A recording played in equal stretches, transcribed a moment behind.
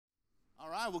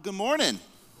right, well, good morning.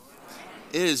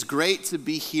 It is great to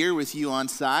be here with you on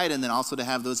site and then also to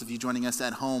have those of you joining us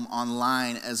at home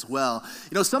online as well.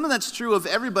 You know, something that's true of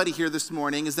everybody here this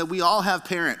morning is that we all have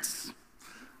parents.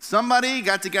 Somebody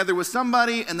got together with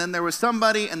somebody, and then there was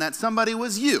somebody, and that somebody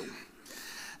was you.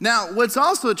 Now, what's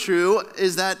also true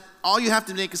is that all you have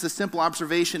to make is a simple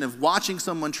observation of watching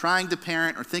someone trying to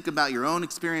parent or think about your own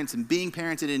experience in being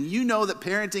parented, and you know that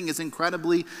parenting is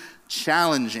incredibly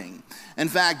challenging. In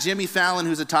fact, Jimmy Fallon,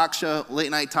 who's a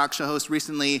late-night talk show host,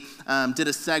 recently did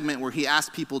a segment where he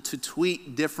asked people to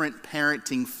tweet different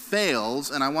parenting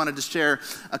fails, and I wanted to share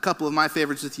a couple of my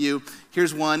favorites with you.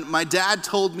 Here's one. My dad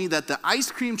told me that the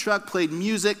ice cream truck played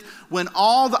music when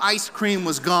all the ice cream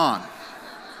was gone.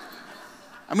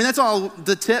 I mean, that's all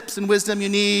the tips and wisdom you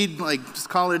need, like just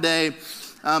call it a day.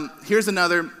 Here's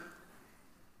another.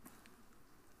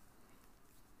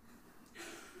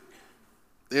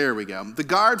 There we go. The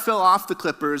guard fell off the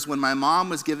clippers when my mom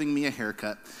was giving me a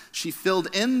haircut. She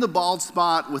filled in the bald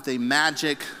spot with a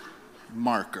magic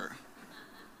marker.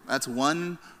 That's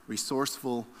one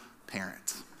resourceful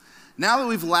parent. Now that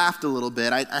we've laughed a little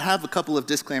bit, I have a couple of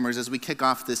disclaimers as we kick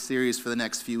off this series for the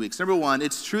next few weeks. Number one,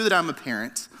 it's true that I'm a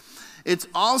parent. It's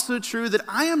also true that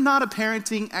I am not a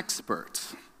parenting expert.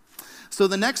 So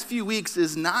the next few weeks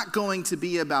is not going to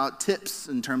be about tips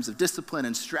in terms of discipline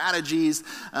and strategies.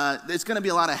 It's going to be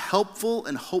a lot of helpful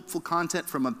and hopeful content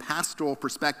from a pastoral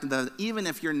perspective that even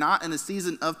if you're not in a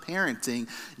season of parenting,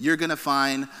 you're going to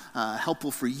find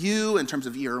helpful for you in terms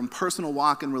of your own personal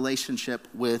walk and relationship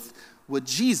with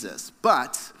Jesus.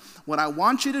 But what I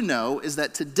want you to know is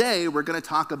that today we're going to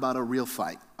talk about a real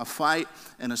fight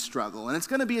and a struggle. And it's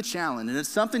going to be a challenge, and it's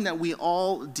something that we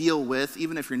all deal with.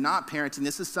 Even if you're not parenting,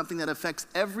 this is something that affects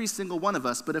every single one of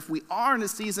us. But if we are in a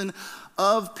season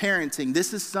of parenting,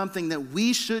 this is something that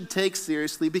we should take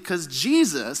seriously because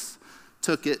Jesus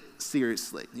took it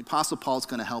seriously. The Apostle Paul's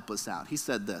going to help us out. He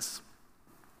said this,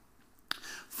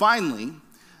 "Finally,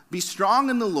 be strong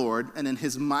in the Lord and in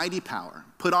his mighty power.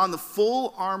 Put on the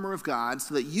full armor of God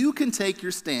so that you can take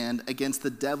your stand against the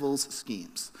devil's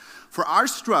schemes. For our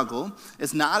struggle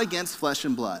is not against flesh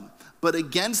and blood, but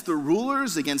against the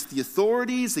rulers, against the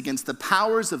authorities, against the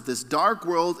powers of this dark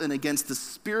world, and against the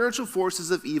spiritual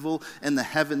forces of evil in the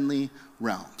heavenly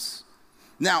realms."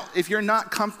 Now, if you're not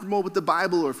comfortable with the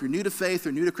Bible, or if you're new to faith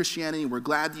or new to Christianity, we're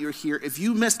glad that you're here. If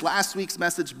you missed last week's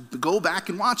message, go back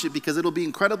and watch it because it'll be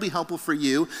incredibly helpful for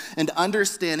you in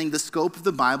understanding the scope of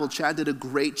the Bible. Chad did a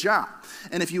great job.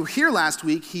 And if you were here last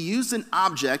week, he used an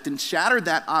object and shattered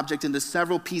that object into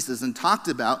several pieces and talked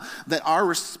about that our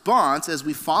response as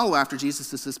we follow after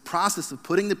Jesus is this process of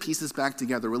putting the pieces back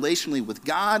together relationally with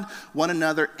God, one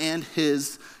another, and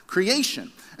his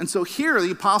creation. And so here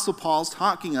the Apostle Paul's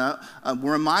talking,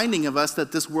 reminding of us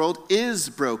that this world is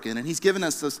broken. And he's given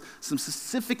us some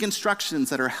specific instructions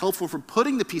that are helpful for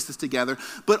putting the pieces together,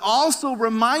 but also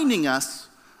reminding us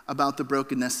about the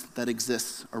brokenness that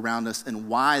exists around us and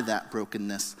why that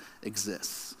brokenness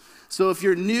exists. So if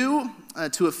you're new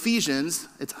to Ephesians,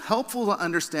 it's helpful to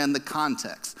understand the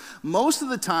context. Most of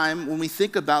the time when we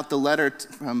think about the letter,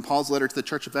 Paul's letter to the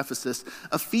church of Ephesus,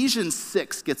 Ephesians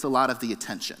 6 gets a lot of the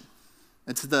attention.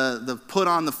 It's the put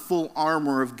on the full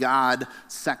armor of God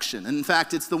section. And in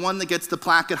fact, it's the one that gets the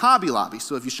plaque at Hobby Lobby.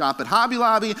 So if you shop at Hobby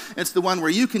Lobby, it's the one where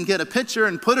you can get a picture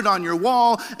and put it on your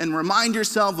wall and remind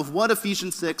yourself of what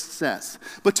Ephesians 6 says.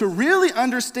 But to really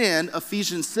understand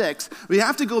Ephesians 6, we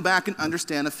have to go back and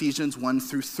understand Ephesians 1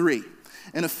 through 3.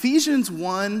 And Ephesians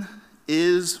 1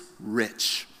 is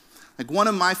rich. Like one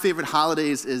of my favorite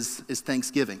holidays is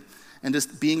Thanksgiving. And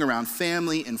just being around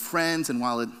family and friends, and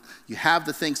while you have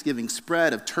the Thanksgiving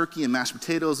spread of turkey and mashed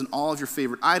potatoes and all of your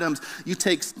favorite items, you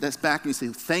take this back and you say,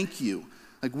 thank you.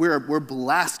 Like we're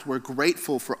blessed, we're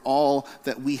grateful for all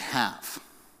that we have.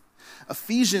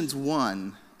 Ephesians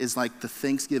 1 is like the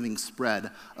Thanksgiving spread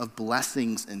of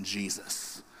blessings in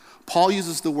Jesus. Paul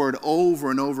uses the word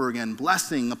over and over again,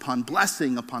 blessing upon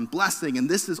blessing upon blessing, and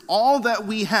this is all that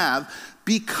we have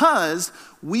because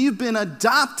we've been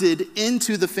adopted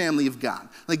into the family of God.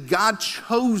 Like God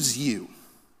chose you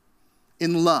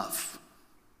in love.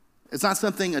 It's not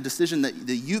a decision that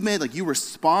you've made, like you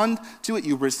respond to it,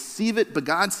 you receive it, but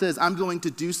God says, I'm going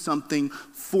to do something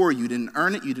for you. You didn't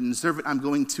earn it, you didn't deserve it, I'm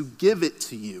going to give it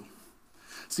to you.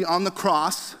 See, on the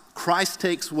cross, Christ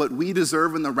takes what we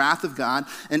deserve in the wrath of God,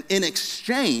 and in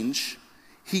exchange,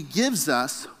 he gives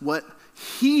us what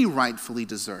he rightfully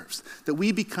deserves, that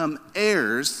we become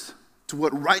heirs to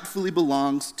what rightfully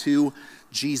belongs to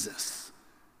Jesus.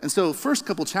 And so first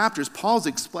couple chapters, Paul's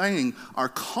explaining our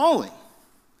calling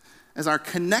as our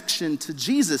connection to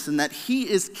Jesus and that he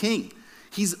is king.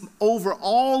 He's over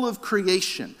all of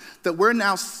creation, that we're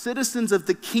now citizens of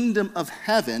the kingdom of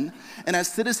heaven, and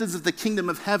as citizens of the kingdom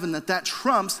of heaven, that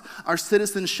trumps our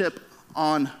citizenship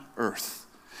on earth.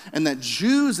 And that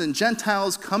Jews and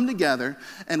Gentiles come together,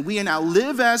 and we now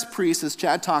live as priests, as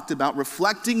Chad talked about,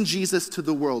 reflecting Jesus to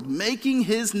the world, making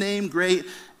his name great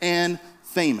and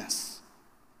famous.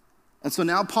 And so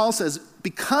now Paul says,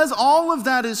 because all of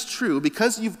that is true,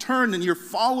 because you've turned and you're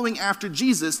following after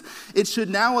Jesus, it should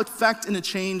now affect and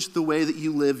change the way that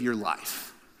you live your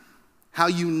life. How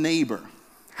you neighbor,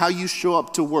 how you show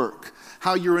up to work,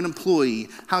 how you're an employee,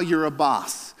 how you're a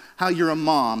boss, how you're a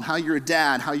mom, how you're a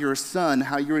dad, how you're a son,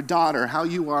 how you're a daughter, how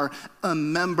you are a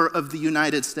member of the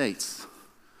United States.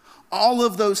 All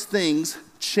of those things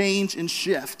change and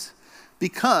shift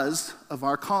because of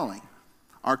our calling.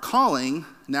 Our calling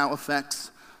now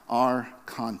affects our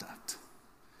conduct.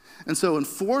 And so in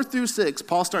 4 through 6,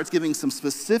 Paul starts giving some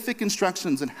specific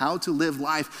instructions on how to live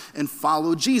life and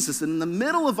follow Jesus. And in the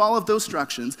middle of all of those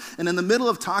instructions, and in the middle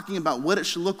of talking about what it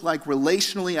should look like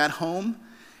relationally at home,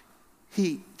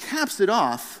 he caps it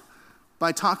off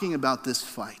by talking about this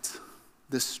fight,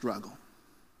 this struggle.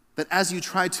 That as you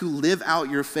try to live out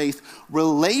your faith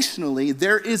relationally,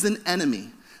 there is an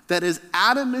enemy that is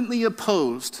adamantly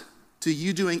opposed to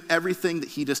you doing everything that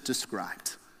he just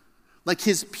described. Like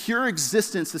his pure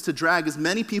existence is to drag as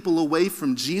many people away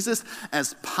from Jesus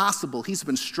as possible. He's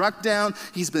been struck down,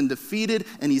 he's been defeated,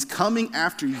 and he's coming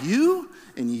after you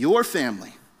and your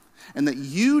family. And that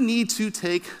you need to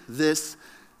take this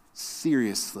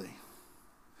seriously.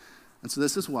 And so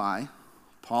this is why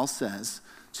Paul says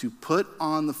to put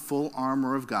on the full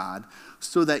armor of God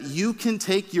so that you can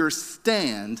take your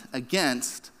stand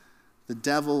against the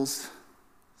devil's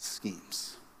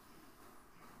schemes.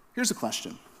 Here's a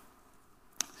question.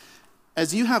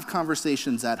 As you have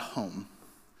conversations at home,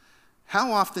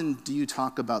 how often do you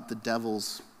talk about the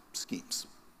devil's schemes?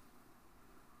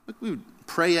 Like we would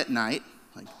pray at night,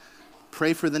 like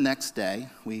pray for the next day.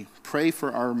 We pray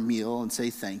for our meal and say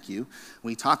thank you.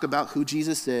 We talk about who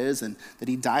Jesus is and that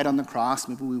he died on the cross.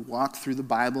 Maybe we walk through the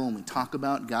Bible and we talk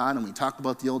about God and we talk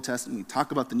about the Old Testament, we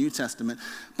talk about the New Testament.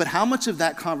 But how much of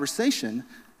that conversation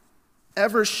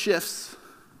ever shifts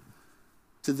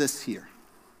to this here?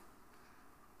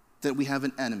 That we have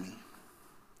an enemy,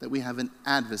 that we have an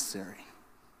adversary.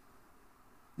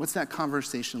 What's that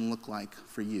conversation look like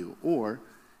for you? Or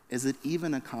is it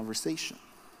even a conversation?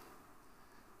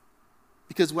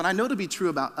 Because what I know to be true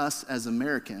about us as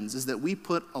Americans is that we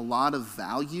put a lot of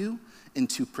value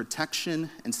into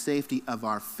protection and safety of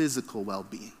our physical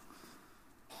well-being.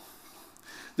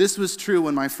 This was true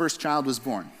when my first child was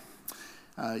born.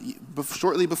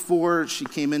 Shortly before she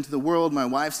came into the world, my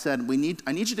wife said,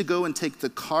 I need you to go and take the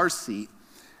car seat,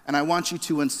 and I want you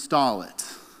to install it.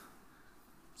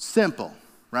 Simple,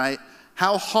 right?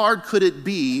 How hard could it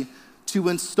be to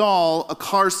install a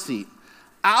car seat?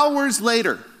 Hours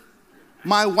later,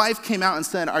 my wife came out and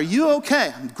said, "Are you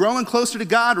okay? I'm growing closer to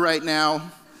God right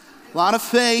now. A lot of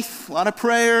faith, a lot of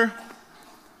prayer."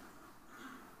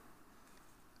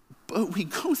 But we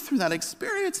go through that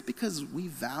experience because we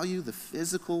value the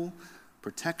physical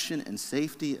protection and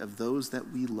safety of those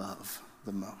that we love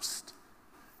the most.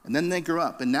 And then they grow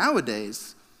up. And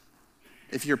nowadays,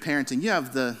 if you're parenting, you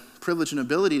have the privilege and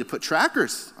ability to put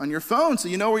trackers on your phone so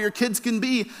you know where your kids can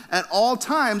be at all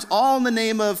times, all in the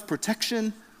name of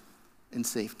protection and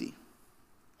safety.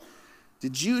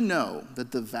 Did you know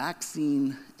that the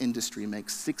vaccine industry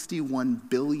makes $61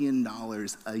 billion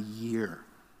a year?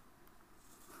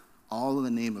 All in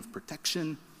the name of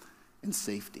protection and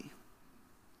safety.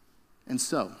 And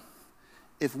so,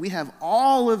 if we have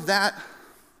all of that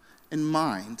in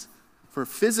mind for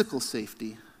physical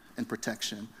safety and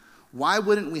protection, why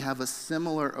wouldn't we have a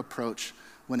similar approach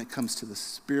when it comes to the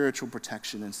spiritual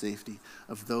protection and safety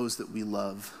of those that we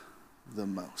love the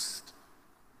most?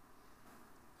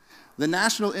 The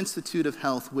National Institute of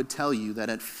Health would tell you that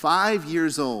at 5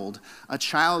 years old, a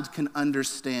child can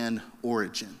understand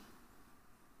origin.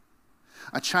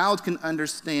 A child can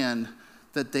understand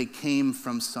that they came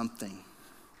from something.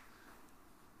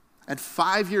 At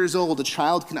 5 years old, a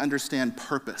child can understand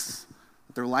purpose,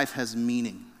 that their life has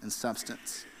meaning and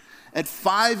substance. At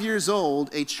 5 years old,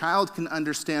 a child can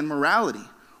understand morality,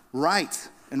 right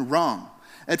and wrong.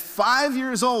 At 5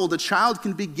 years old, a child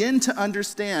can begin to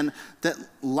understand that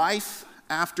life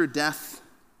after death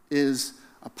is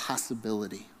a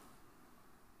possibility.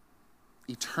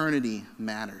 Eternity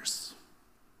matters.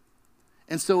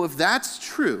 And so if that's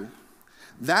true,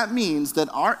 that means that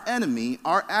our enemy,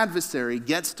 our adversary,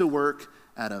 gets to work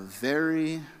at a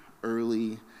very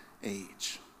early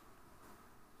age,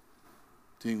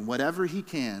 doing whatever he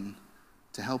can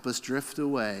to help us drift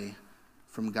away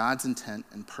from God's intent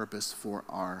and purpose for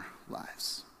our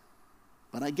lives.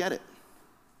 But I get it.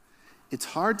 It's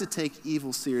hard to take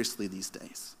evil seriously these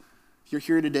days. If you're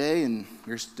here today and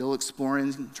you're still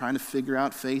exploring, trying to figure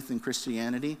out faith in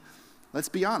Christianity, let's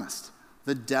be honest.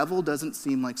 The devil doesn't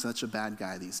seem like such a bad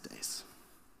guy these days.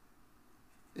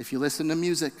 If you listen to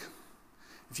music,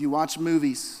 if you watch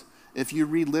movies, if you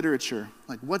read literature,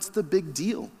 like what's the big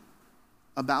deal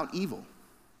about evil?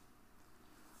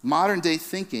 Modern day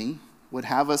thinking would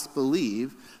have us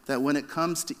believe that when it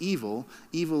comes to evil,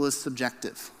 evil is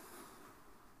subjective.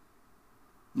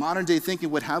 Modern day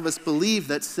thinking would have us believe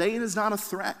that Satan is not a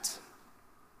threat.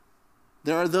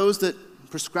 There are those that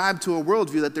prescribe to a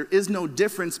worldview that there is no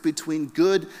difference between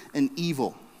good and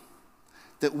evil,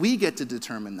 that we get to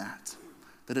determine that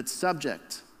it's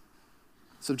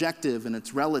subjective and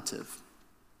it's relative.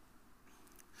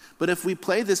 But if we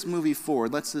play this movie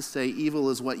forward, let's just say evil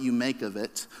is what you make of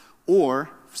it, or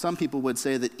some people would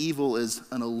say that evil is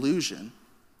an illusion.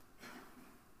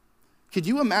 Could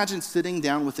you imagine sitting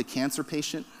down with a cancer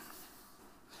patient,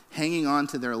 hanging on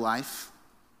to their life,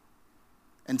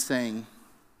 and saying,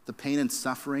 the pain and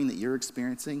suffering that you're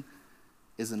experiencing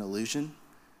is an illusion?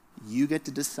 You get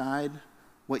to decide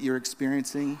what you're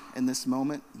experiencing in this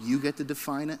moment. You get to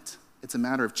define it. It's a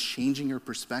matter of changing your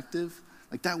perspective.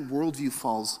 Like that worldview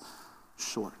falls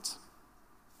short.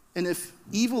 And if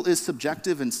evil is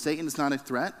subjective and Satan is not a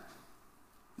threat,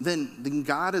 then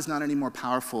God is not any more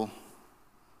powerful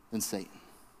than Satan.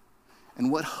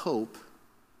 And what hope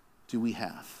do we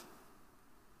have?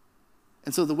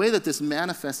 And so the way that this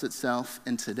manifests itself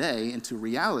into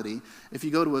reality, if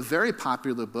you go to a very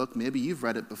popular book, maybe you've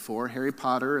read it before, Harry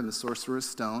Potter and the Sorcerer's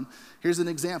Stone, here's an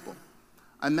example.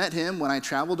 I met him when I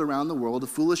traveled around the world, a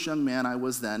foolish young man I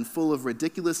was then, full of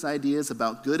ridiculous ideas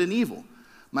about good and evil.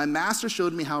 My master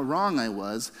showed me how wrong I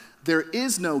was. There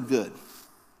is no good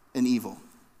and evil.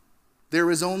 There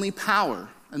is only power,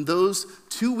 and those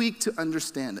too weak to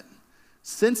understand it.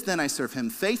 Since then I serve him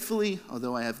faithfully,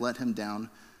 although I have let him down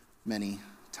many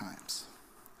times.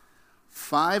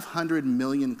 500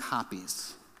 million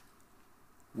copies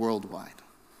worldwide.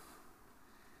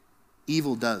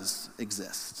 Evil does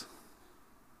exist.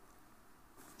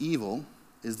 Evil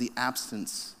is the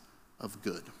absence of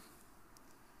good.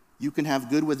 You can have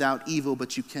good without evil,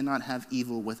 but you cannot have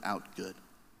evil without good.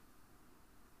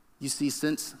 You see,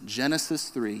 since Genesis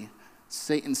 3,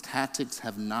 Satan's tactics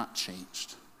have not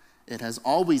changed. It has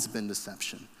always been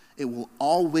deception. It will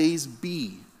always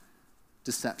be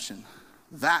deception.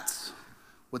 That's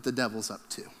what the devil's up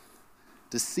to,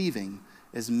 deceiving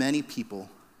as many people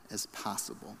as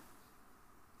possible.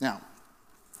 Now,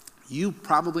 you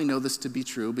probably know this to be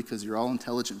true because you're all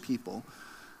intelligent people,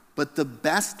 but the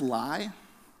best lie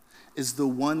is the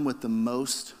one with the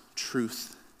most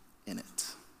truth in it.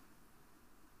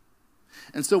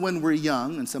 And so when we're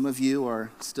young, and some of you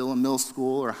are still in middle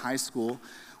school or high school,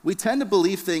 we tend to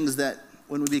believe things that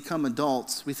when we become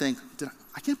adults, we think,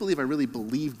 I can't believe I really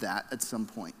believed that at some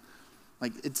point.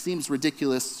 Like, it seems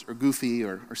ridiculous or goofy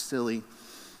or silly.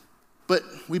 But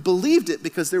we believed it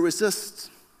because there was just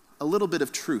a little bit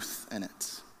of truth in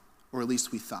it, or at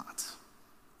least we thought.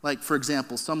 Like, for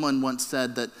example, someone once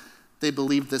said that they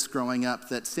believed this growing up,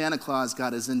 that Santa Claus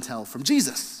got his intel from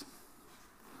Jesus.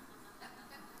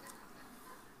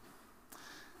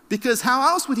 Because how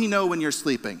else would he know when you're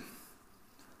sleeping?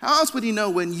 How else would he know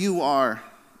when you are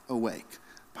awake?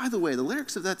 By the way, the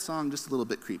lyrics of that song, just a little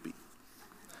bit creepy.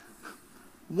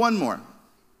 One more.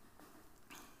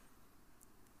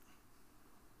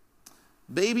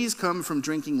 Babies come from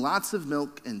drinking lots of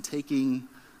milk and taking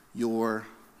your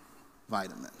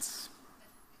vitamins.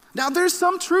 Now, there's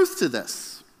some truth to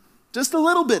this, just a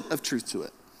little bit of truth to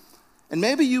it. And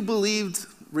maybe you believed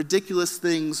ridiculous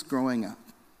things growing up.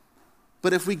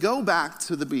 But if we go back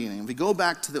to the beginning, if we go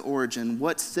back to the origin,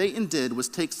 what Satan did was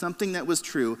take something that was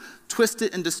true, twist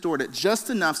it and distort it just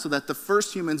enough so that the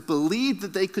first humans believed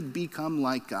that they could become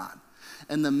like God.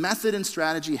 And the method and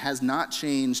strategy has not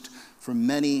changed for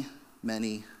many,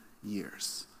 many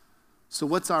years. So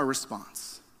what's our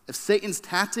response? If Satan's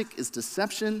tactic is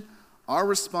deception, our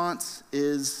response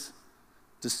is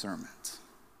discernment.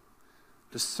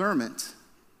 Discernment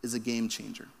is a game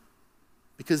changer.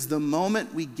 Because the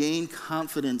moment we gain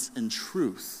confidence in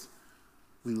truth,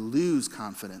 we lose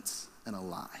confidence in a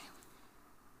lie.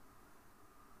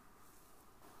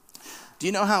 Do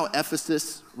you know how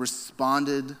Ephesus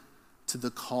responded to the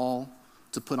call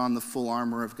to put on the full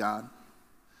armor of God?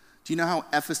 Do you know how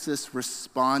Ephesus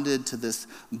responded to this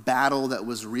battle that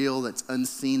was real, that's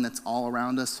unseen, that's all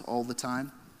around us all the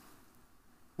time?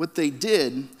 What they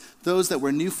did, those that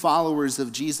were new followers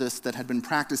of Jesus that had been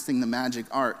practicing the magic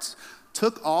arts,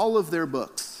 took all of their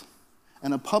books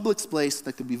in a public place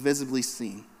that could be visibly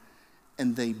seen,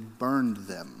 and they burned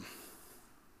them.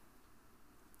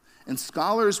 And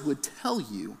scholars would tell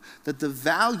you that the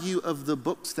value of the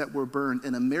books that were burned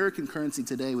in American currency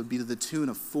today would be to the tune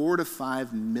of $4 to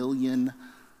 $5 million.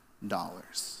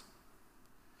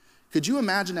 Could you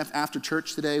imagine if after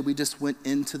church today we just went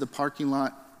into the parking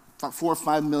lot, $4 or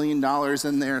 $5 million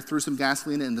in there, threw some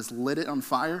gasoline in it, and just lit it on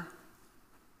fire?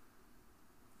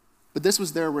 But this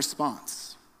was their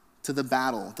response to the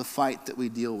battle, the fight that we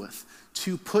deal with,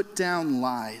 to put down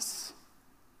lies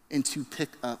and to pick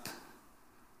up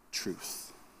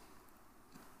truth.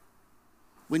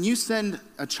 When you send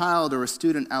a child or a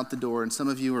student out the door, and some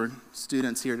of you are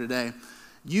students here today,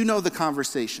 you know the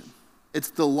conversation. It's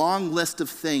the long list of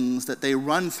things that they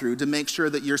run through to make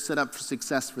sure that you're set up for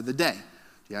success for the day.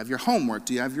 Do you have your homework?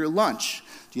 Do you have your lunch?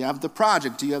 Do you have the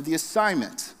project? Do you have the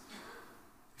assignment?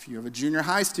 If you have a junior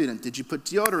high student, did you put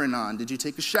deodorant on? Did you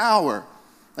take a shower?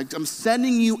 Like, I'm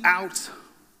sending you out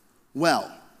well.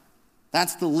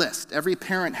 That's the list. Every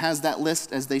parent has that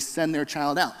list as they send their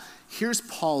child out. Here's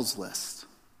Paul's list.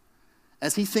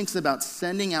 As he thinks about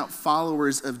sending out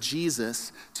followers of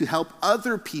Jesus to help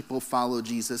other people follow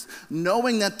Jesus,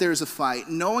 knowing that there's a fight,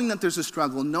 knowing that there's a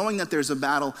struggle, knowing that there's a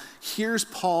battle, here's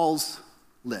Paul's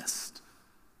list.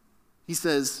 He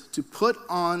says to put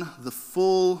on the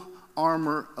full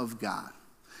armor of God.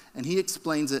 And he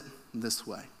explains it this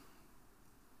way.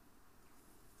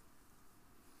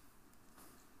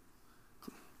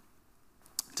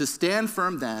 To stand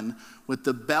firm then, with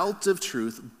the belt of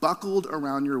truth buckled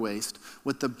around your waist,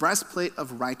 with the breastplate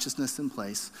of righteousness in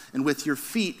place, and with your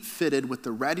feet fitted with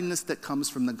the readiness that comes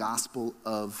from the gospel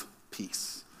of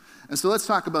peace. And so let's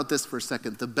talk about this for a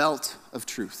second, the belt of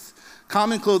truth.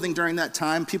 Common clothing during that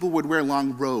time, people would wear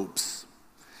long robes.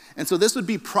 And so this would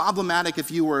be problematic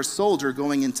if you were a soldier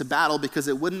going into battle because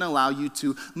it wouldn't allow you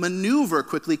to maneuver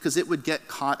quickly because it would get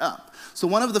caught up. So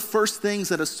one of the first things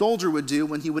that a soldier would do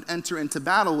when he would enter into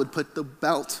battle would put the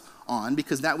belt on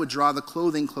because that would draw the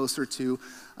clothing closer to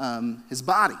his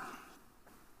body.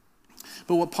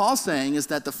 But what Paul's saying is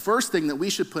that the first thing that we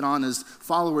should put on as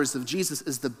followers of Jesus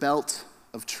is the belt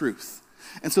of truth.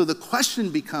 And so the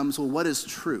question becomes, well, what is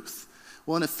truth?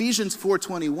 Well, in Ephesians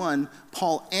 4:21,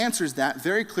 Paul answers that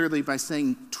very clearly by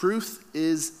saying, truth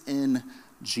is in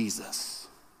Jesus.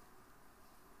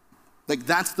 Like,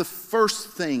 that's the first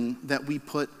thing that we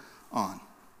put on.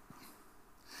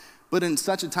 But in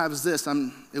such a time as this,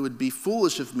 it would be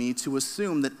foolish of me to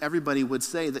assume that everybody would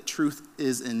say that truth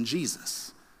is in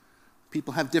Jesus.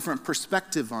 People have different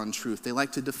perspective on truth. They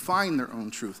like to define their own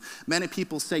truth. Many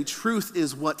people say truth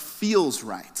is what feels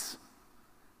right.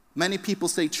 Many people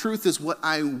say truth is what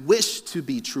I wish to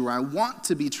be true. I want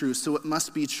to be true, so it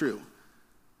must be true.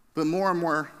 But more and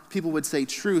more people would say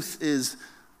truth is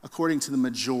according to the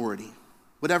majority.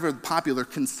 Whatever popular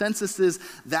consensus is,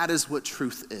 that is what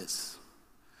truth is.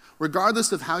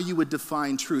 Regardless of how you would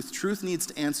define truth, truth needs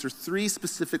to answer three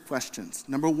specific questions.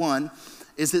 Number one,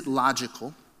 is it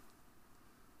logical?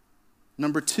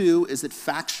 Number two, is it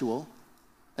factual?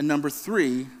 And number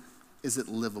three, is it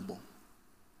livable?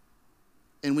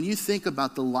 And when you think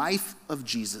about the life of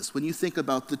Jesus, when you think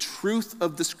about the truth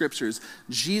of the scriptures,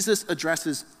 Jesus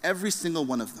addresses every single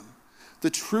one of them.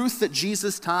 The truth that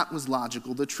Jesus taught was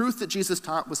logical. The truth that Jesus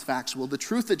taught was factual. The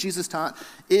truth that Jesus taught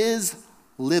is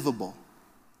livable.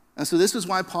 And so this is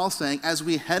why Paul's saying, as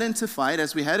we head into fight,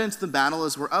 as we head into the battle,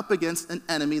 as we're up against an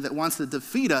enemy that wants to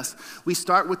defeat us, we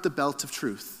start with the belt of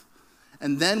truth.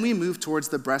 And then we move towards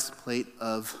the breastplate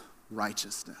of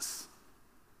righteousness.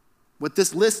 What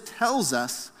this list tells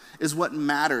us is what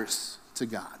matters to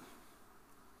God.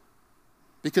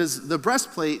 Because the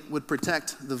breastplate would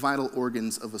protect the vital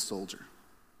organs of a soldier.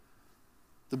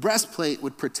 The breastplate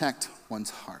would protect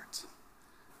one's heart.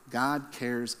 God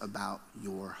cares about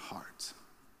your heart.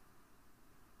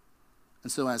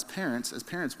 And so as parents,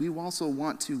 we also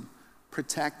want to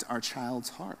protect our child's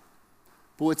heart.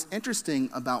 But what's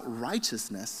interesting about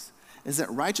righteousness is that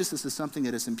righteousness is something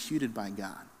that is imputed by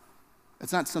God.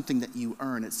 It's not something that you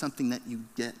earn. It's something that you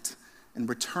get in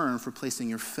return for placing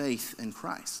your faith in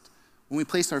Christ. When we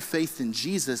place our faith in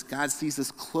Jesus, God sees us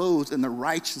clothed in the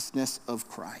righteousness of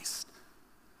Christ.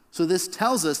 So this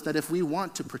tells us that if we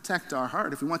want to protect our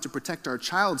heart, if we want to protect our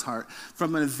child's heart,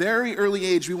 from a very early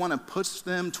age, we want to push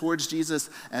them towards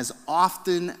Jesus as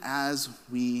often as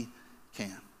we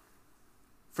can.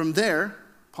 From there,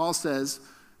 Paul says,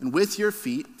 and with your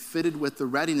feet fitted with the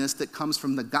readiness that comes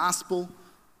from the gospel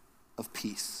of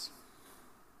peace.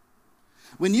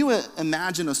 When you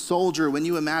imagine a soldier, when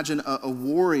you imagine a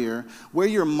warrior, where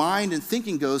your mind and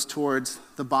thinking goes towards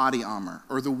the body armor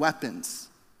or the weapons,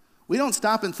 we don't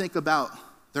stop and think about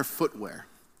their footwear.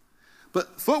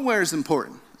 But footwear is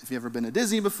important. If you've ever been to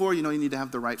Disney before, you know you need to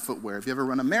have the right footwear. If you ever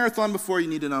run a marathon before, you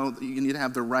need to know that you need to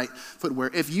have the right footwear.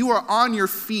 If you are on your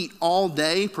feet all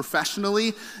day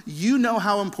professionally, you know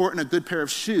how important a good pair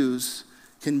of shoes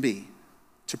can be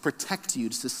to protect you,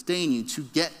 to sustain you, to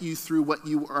get you through what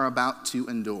you are about to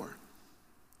endure.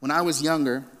 When I was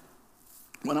younger,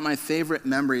 one of my favorite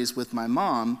memories with my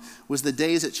mom was the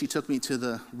days that she took me to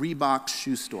the Reebok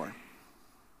shoe store.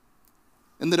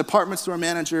 And the department store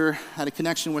manager had a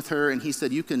connection with her, and he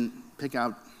said, you can pick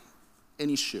out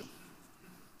any shoe.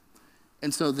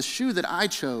 And so the shoe that I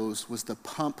chose was the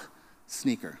pump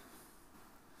sneaker.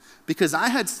 Because I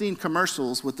had seen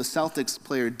commercials with the Celtics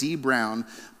player D. Brown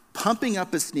pumping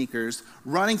up his sneakers,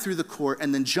 running through the court,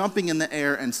 and then jumping in the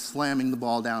air and slamming the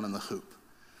ball down in the hoop.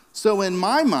 So in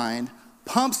my mind,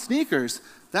 pump sneakers,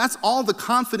 that's all the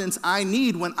confidence I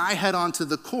need when I head onto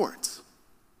the court.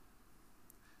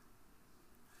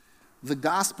 The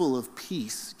gospel of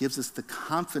peace gives us the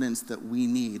confidence that we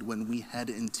need when we head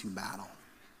into battle.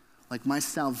 Like, my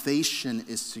salvation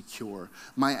is secure.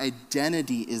 My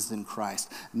identity is in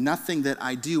Christ. Nothing that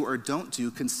I do or don't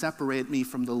do can separate me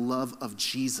from the love of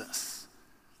Jesus.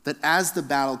 That as the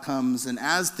battle comes and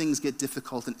as things get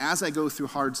difficult and as I go through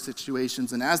hard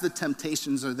situations and as the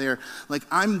temptations are there, like,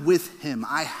 I'm with him.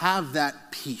 I have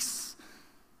that peace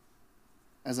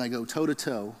as I go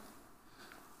toe-to-toe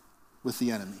with the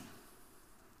enemy.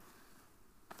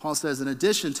 Paul says, in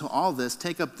addition to all this,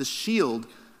 take up the shield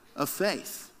of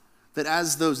faith. That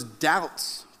as those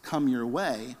doubts come your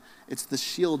way, it's the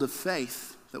shield of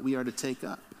faith that we are to take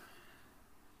up.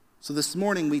 So this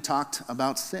morning we talked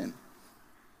about sin.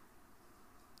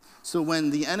 So when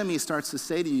the enemy starts to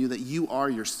say to you that you are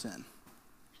your sin,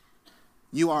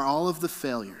 you are all of the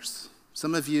failures.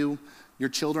 Some of you, your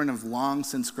children have long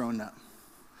since grown up.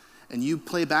 And you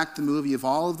play back the movie of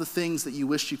all of the things that you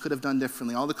wish you could have done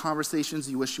differently, all the conversations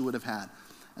you wish you would have had.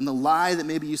 And the lie that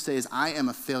maybe you say is, I am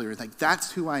a failure. Like,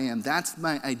 that's who I am. That's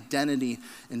my identity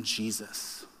in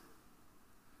Jesus.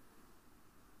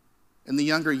 In the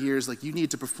younger years, like, you need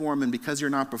to perform, and because you're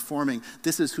not performing,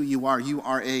 this is who you are. You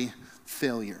are a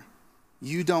failure.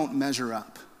 You don't measure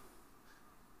up.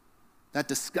 That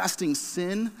disgusting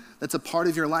sin that's a part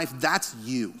of your life, that's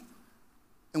you.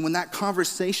 And when that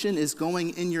conversation is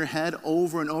going in your head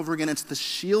over and over again, it's the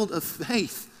shield of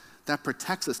faith that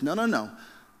protects us. No.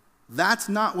 That's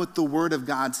not what the Word of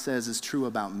God says is true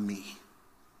about me.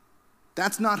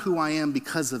 That's not who I am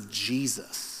because of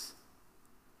Jesus.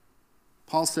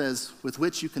 Paul says, with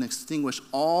which you can extinguish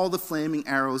all the flaming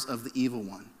arrows of the evil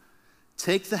one.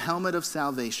 Take the helmet of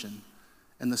salvation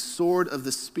and the sword of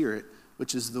the Spirit,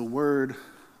 which is the Word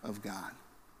of God.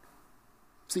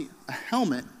 See, a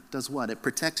helmet does what? It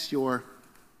protects your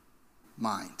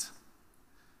mind.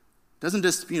 It doesn't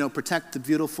just, protect the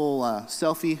beautiful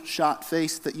selfie shot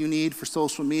face that you need for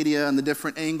social media and the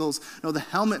different angles. No, the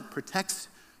helmet protects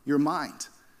your mind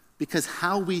because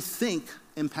how we think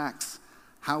impacts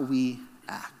how we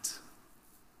act.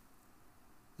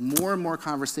 More and more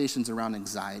conversations around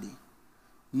anxiety.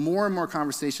 More and more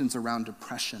conversations around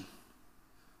depression.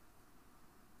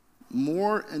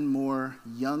 More and more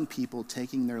young people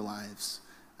taking their lives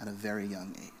at a very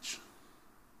young age.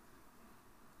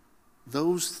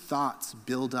 Those thoughts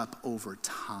build up over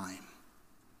time.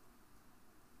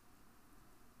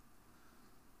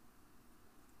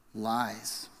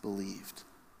 Lies believed.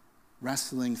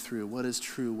 Wrestling through what is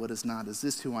true, what is not. Is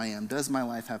this who I am? Does my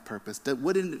life have purpose? That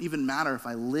wouldn't even matter if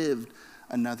I lived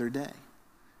another day.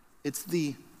 It's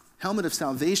the helmet of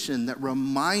salvation that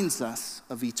reminds us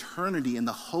of eternity and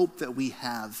the hope that we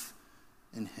have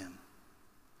in him.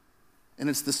 And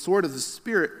it's the sword of the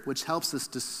Spirit which helps us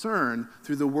discern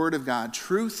through the Word of God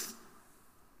truth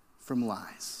from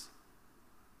lies.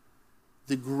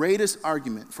 The greatest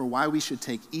argument for why we should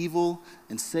take evil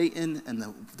and Satan and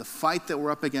the fight that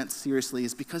we're up against seriously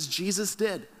is because Jesus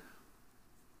did.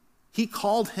 He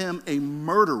called him a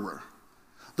murderer,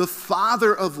 the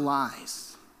father of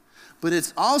lies. But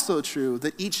it's also true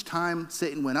that each time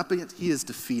Satan went up against, he is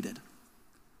defeated.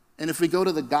 And if we go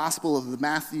to the Gospel of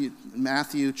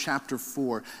Matthew chapter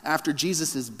 4, after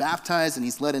Jesus is baptized and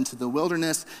he's led into the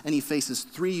wilderness and he faces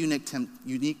three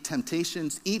unique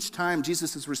temptations, each time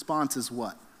Jesus' response is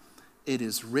what? It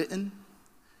is written,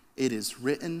 it is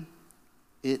written,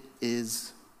 it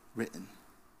is written.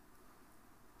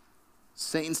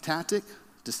 Satan's tactic,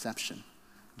 deception.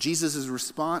 Jesus'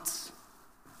 response,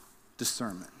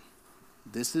 discernment.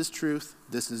 This is truth.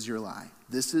 This is your lie.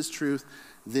 This is truth.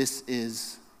 This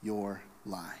is your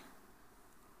lie.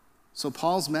 So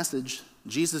Paul's message,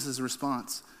 Jesus'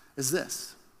 response, is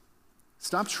this.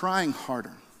 Stop trying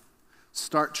harder.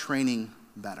 Start training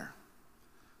better.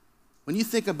 When you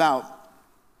think about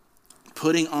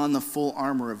putting on the full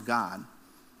armor of God,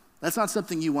 that's not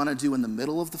something you want to do in the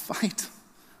middle of the fight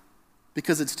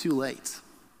because it's too late.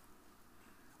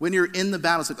 When you're in the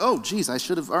battle, it's like, oh, geez, I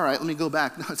should have, all right, let me go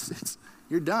back. No,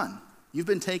 you're done. You've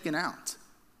been taken out.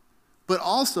 But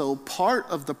also, part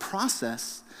of the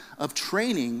process of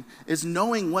training is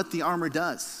knowing what the armor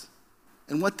does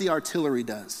and what the artillery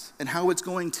does and how it's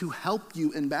going to help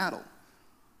you in battle.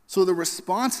 So the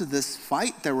response to this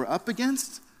fight that we're up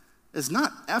against is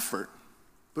not effort,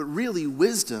 but really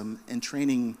wisdom and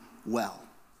training well.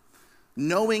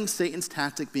 Knowing Satan's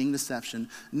tactic being deception,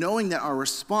 knowing that our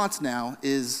response now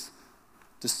is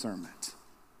discernment.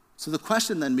 So the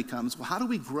question then becomes, well, how do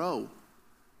we grow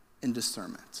in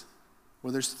discernment?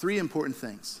 Well, there's three important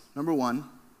things. Number one,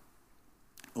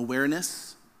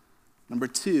 awareness. Number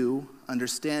two,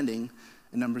 understanding.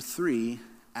 And number three,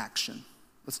 action.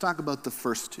 Let's talk about the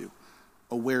first two,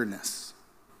 awareness.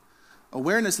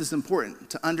 Awareness is important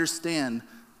to understand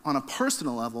on a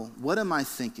personal level, what am I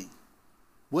thinking?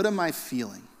 What am I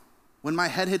feeling? When my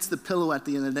head hits the pillow at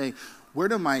the end of the day, where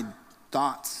do my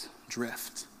thoughts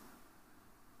drift?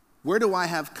 Where do I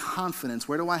have confidence?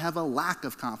 Where do I have a lack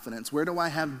of confidence? Where do I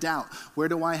have doubt? Where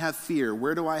do I have fear?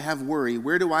 Where do I have worry?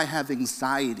 Where do I have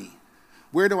anxiety?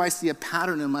 Where do I see a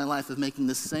pattern in my life of making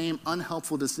the same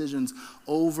unhelpful decisions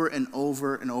over and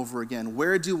over and over again?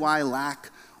 Where do I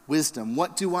lack wisdom?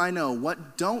 What do I know?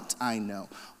 What don't I know?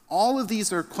 All of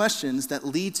these are questions that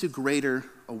lead to greater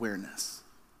awareness.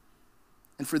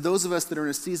 And for those of us that are in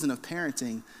a season of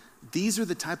parenting, these are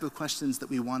the type of questions that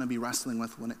we want to be wrestling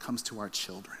with when it comes to our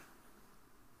children.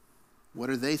 What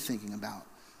are they thinking about?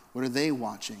 What are they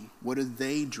watching? What are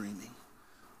they dreaming?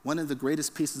 One of the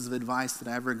greatest pieces of advice that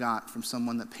I ever got from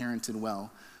someone that parented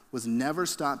well was never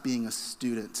stop being a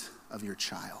student of your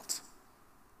child.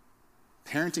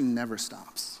 Parenting never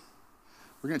stops.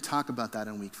 We're going to talk about that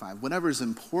in week 5. Whatever is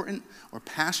important or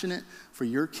passionate for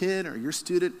your kid or your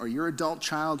student or your adult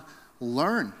child,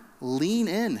 learn, lean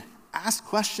in, ask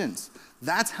questions.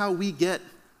 That's how we get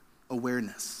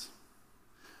awareness.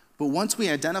 But once we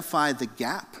identify the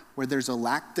gap where there's a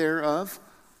lack thereof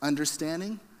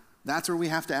understanding, that's where we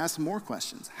have to ask more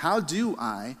questions. How do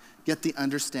I get the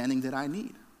understanding that I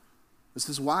need? This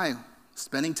is why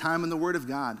spending time in the Word of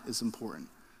God is important.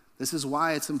 This is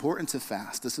why it's important to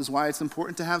fast. This is why it's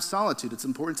important to have solitude. It's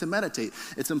important to meditate.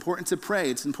 It's important to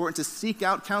pray. It's important to seek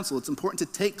out counsel. It's important to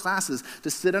take classes, to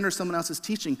sit under someone else's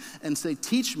teaching and say,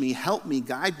 teach me, help me,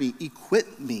 guide me,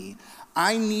 equip me.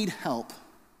 I need help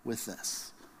with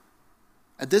this.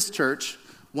 At this church,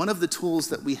 one of the tools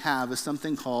that we have is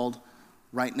something called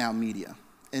Right Now Media,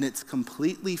 and it's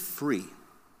completely free.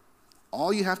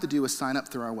 All you have to do is sign up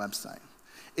through our website.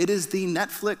 It is the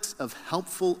Netflix of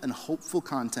helpful and hopeful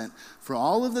content for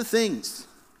all of the things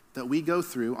that we go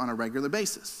through on a regular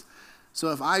basis.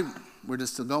 So if I were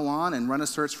just to go on and run a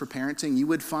search for parenting, you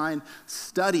would find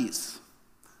studies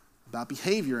about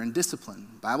behavior and discipline,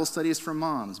 Bible studies for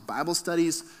moms, Bible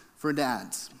studies for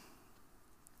dads,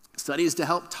 studies to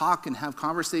help talk and have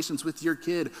conversations with your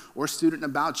kid or student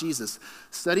about Jesus,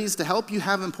 studies to help you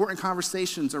have important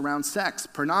conversations around sex,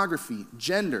 pornography,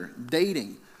 gender,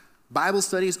 dating, Bible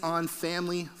studies on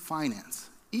family finance.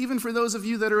 Even for those of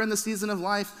you that are in the season of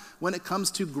life when it comes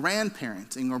to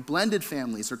grandparenting or blended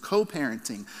families or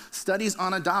co-parenting, studies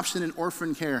on adoption and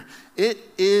orphan care, it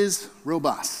is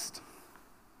robust.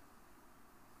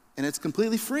 And it's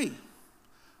completely free.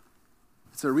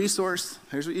 It's a resource.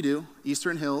 Here's what you do,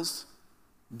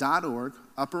 easternhills.org,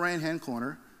 upper right-hand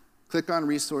corner, click on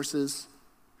resources,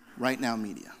 Right Now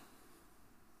Media.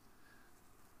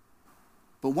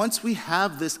 But once we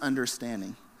have this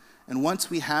understanding, and once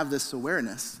we have this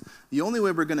awareness, the only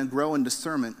way we're going to grow in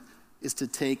discernment is to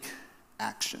take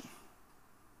action.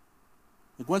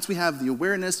 Like once we have the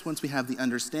awareness, once we have the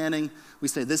understanding, we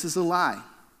say, this is a lie,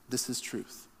 this is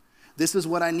truth. This is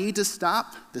what I need to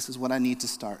stop, this is what I need to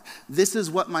start. This is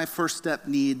what my first step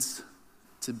needs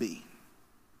to be.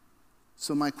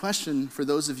 So my question for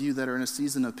those of you that are in a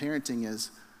season of parenting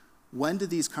is, when do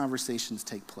these conversations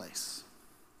take place?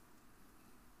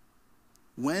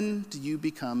 When do you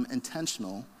become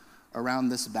intentional around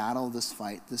this battle, this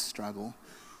fight, this struggle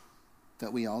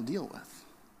that we all deal with?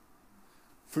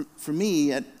 For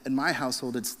me, at my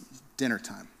household, it's dinner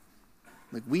time.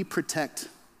 Like, we protect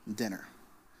dinner.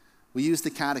 We use the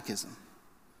catechism.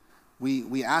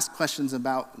 We ask questions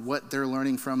about what they're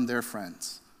learning from their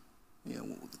friends.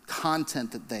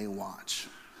 content that they watch,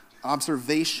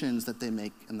 observations that they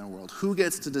make in their world. Who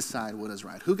gets to decide what is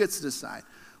right? Who gets to decide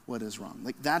what is wrong?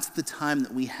 Like, that's the time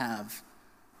that we have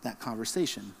that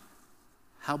conversation.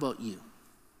 How about you?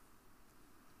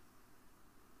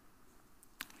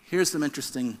 Here's some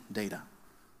interesting data.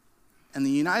 In the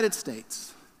United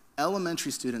States,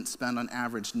 elementary students spend on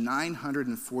average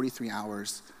 943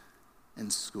 hours in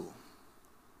school.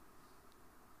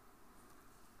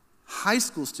 High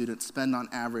school students spend on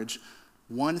average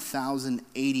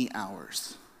 1,080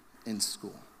 hours in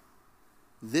school.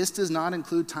 This does not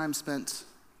include time spent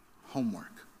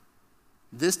homework.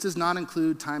 This does not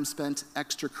include time spent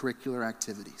extracurricular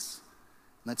activities.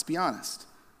 Let's be honest.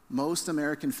 Most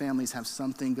American families have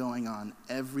something going on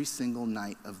every single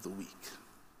night of the week.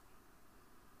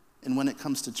 And when it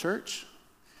comes to church,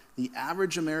 the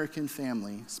average American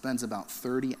family spends about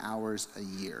 30 hours a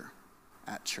year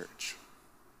at church.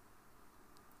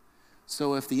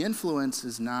 So if the influence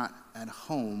is not at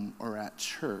home or at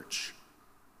church,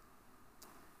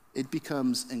 it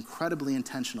becomes incredibly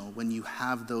intentional when you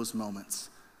have those moments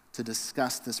to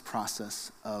discuss this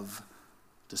process of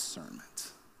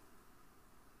discernment.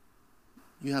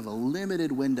 You have a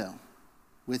limited window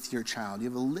with your child. You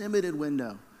have a limited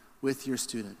window with your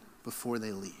student before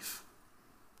they leave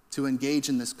to engage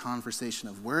in this conversation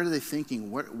of where are they thinking,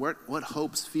 what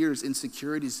hopes, fears,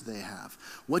 insecurities do they have?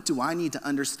 What do I need to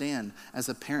understand as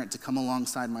a parent to come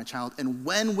alongside my child? And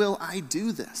when will I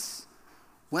do this?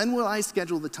 When will I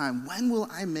schedule the time? When will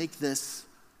I make this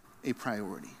a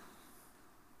priority?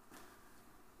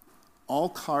 All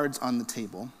cards on the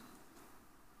table.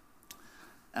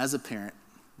 As a parent,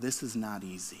 this is not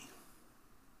easy.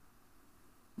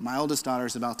 My oldest daughter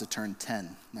is about to turn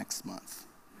 10 next month.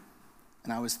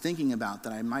 And I was thinking about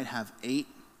that I might have 8,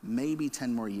 maybe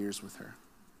 10 more years with her.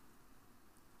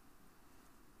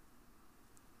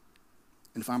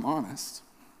 And if I'm honest,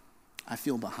 I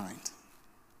feel behind.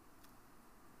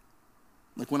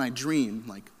 Like when I dream,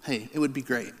 like, hey, it would be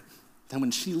great that when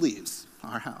she leaves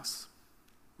our house,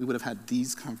 we would have had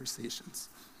these conversations.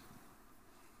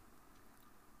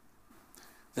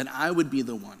 That I would be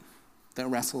the one that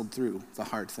wrestled through the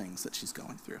hard things that she's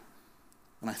going through.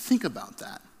 When I think about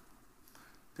that,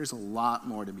 there's a lot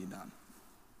more to be done.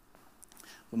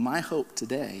 But my hope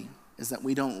today is that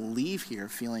we don't leave here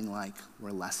feeling like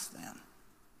we're less than,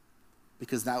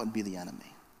 because that would be the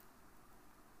enemy.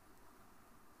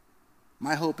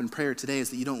 My hope and prayer today is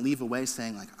that you don't leave away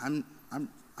saying, like, I'm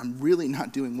really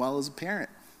not doing well as a parent.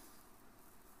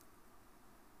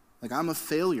 Like, I'm a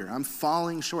failure. I'm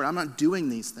falling short. I'm not doing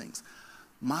these things.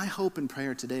 My hope and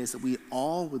prayer today is that we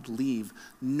all would leave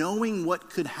knowing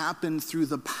what could happen through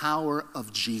the power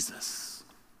of Jesus.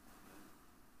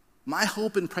 My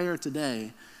hope and prayer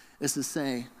today is to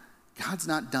say, God's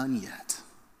not done yet.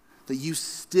 That you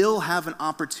still have an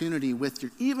opportunity with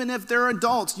even if they're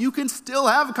adults, you can still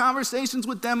have conversations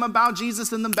with them about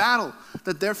Jesus and the battle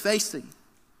that they're facing.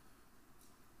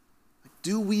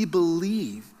 Do we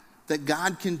believe that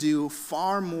God can do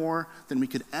far more than we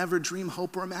could ever dream,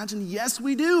 hope, or imagine? Yes,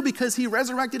 we do, because he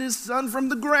resurrected his son from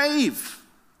the grave.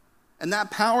 And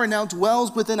that power now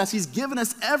dwells within us. He's given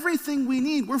us everything we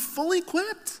need. We're fully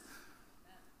equipped.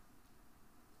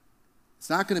 It's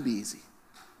not going to be easy.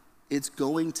 It's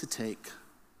going to take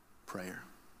prayer,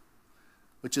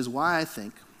 which is why I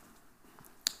think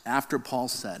after Paul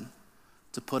said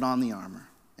to put on the armor,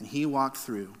 and he walked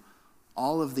through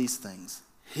all of these things,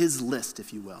 his list,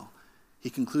 if you will, he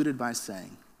concluded by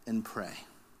saying, and pray.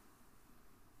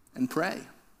 And pray.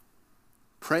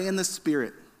 Pray in the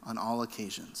Spirit on all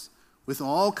occasions, with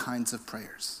all kinds of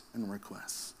prayers and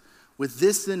requests. With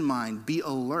this in mind, be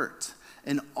alert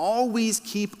and always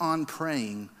keep on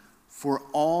praying for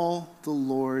all the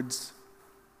Lord's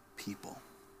people.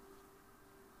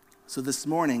 So this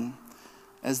morning,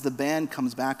 as the band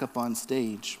comes back up on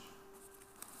stage,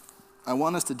 I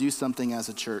want us to do something as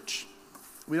a church.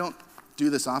 We don't do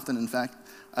this often. In fact,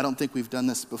 I don't think we've done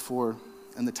this before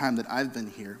in the time that I've been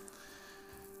here.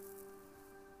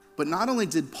 But not only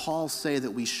did Paul say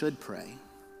that we should pray,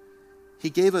 he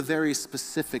gave a very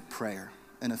specific prayer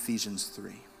in Ephesians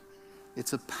 3.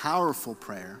 It's a powerful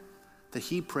prayer that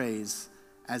he prays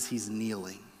as he's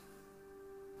kneeling.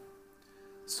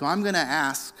 So I'm going to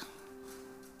ask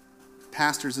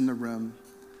pastors in the room,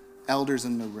 elders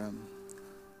in the room,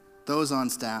 those on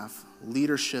staff,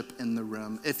 leadership in the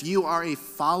room. If you are a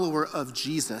follower of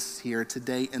Jesus here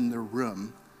today in the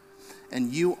room,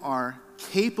 and you are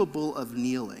capable of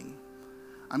kneeling,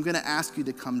 I'm going to ask you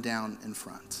to come down in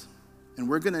front. And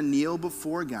we're going to kneel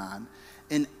before God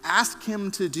and ask him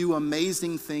to do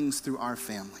amazing things through our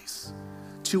families,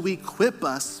 to equip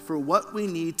us for what we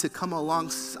need to come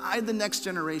alongside the next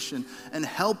generation and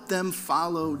help them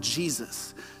follow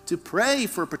Jesus, to pray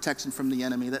for protection from the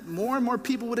enemy, that more and more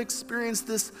people would experience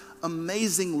this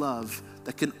amazing love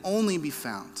that can only be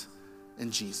found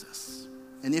in Jesus.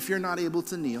 And if you're not able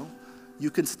to kneel, you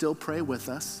can still pray with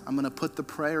us. I'm going to put the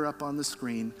prayer up on the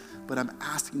screen, but I'm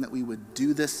asking that we would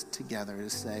do this together to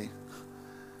say,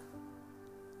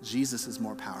 Jesus is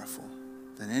more powerful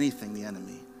than anything the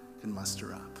enemy can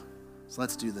muster up. So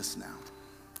let's do this now.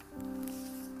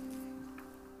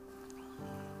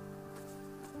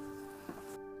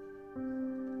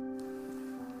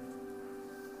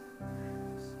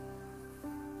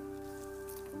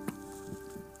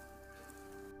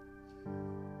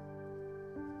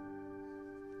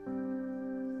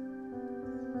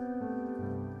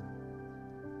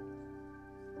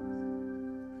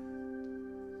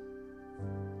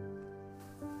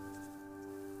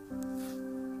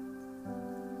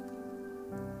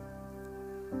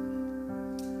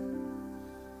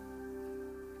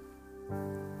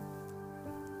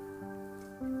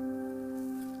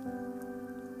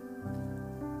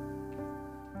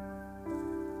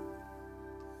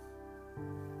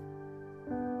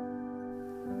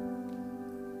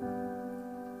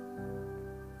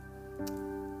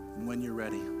 When you're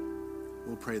ready,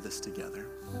 we'll pray this together.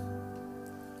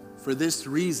 For this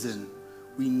reason,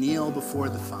 we kneel before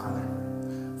the Father,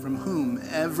 from whom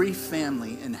every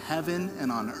family in heaven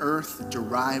and on earth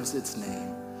derives its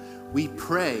name. We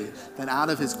pray that out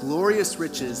of his glorious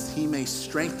riches, he may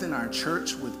strengthen our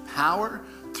church with power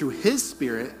through his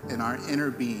Spirit in our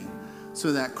inner being,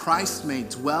 so that Christ may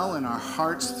dwell in our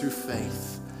hearts through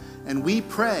faith. And we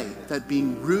pray that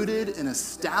being rooted and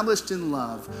established in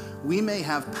love, we may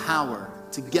have power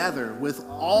together with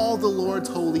all the Lord's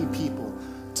holy people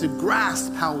to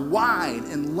grasp how wide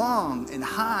and long and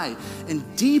high and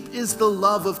deep is the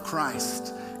love of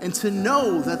Christ, and to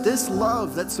know that this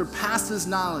love that surpasses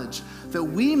knowledge, that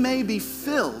we may be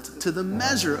filled to the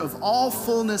measure of all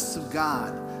fullness of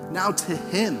God. Now to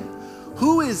him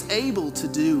who is able to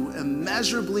do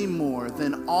immeasurably more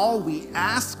than all we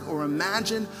ask or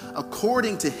imagine,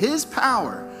 according to his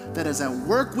power that is at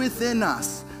work within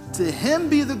us. To him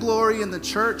be the glory in the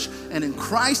church and in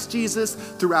Christ Jesus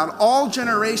throughout all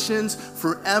generations,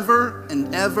 forever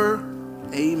and ever.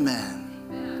 Amen.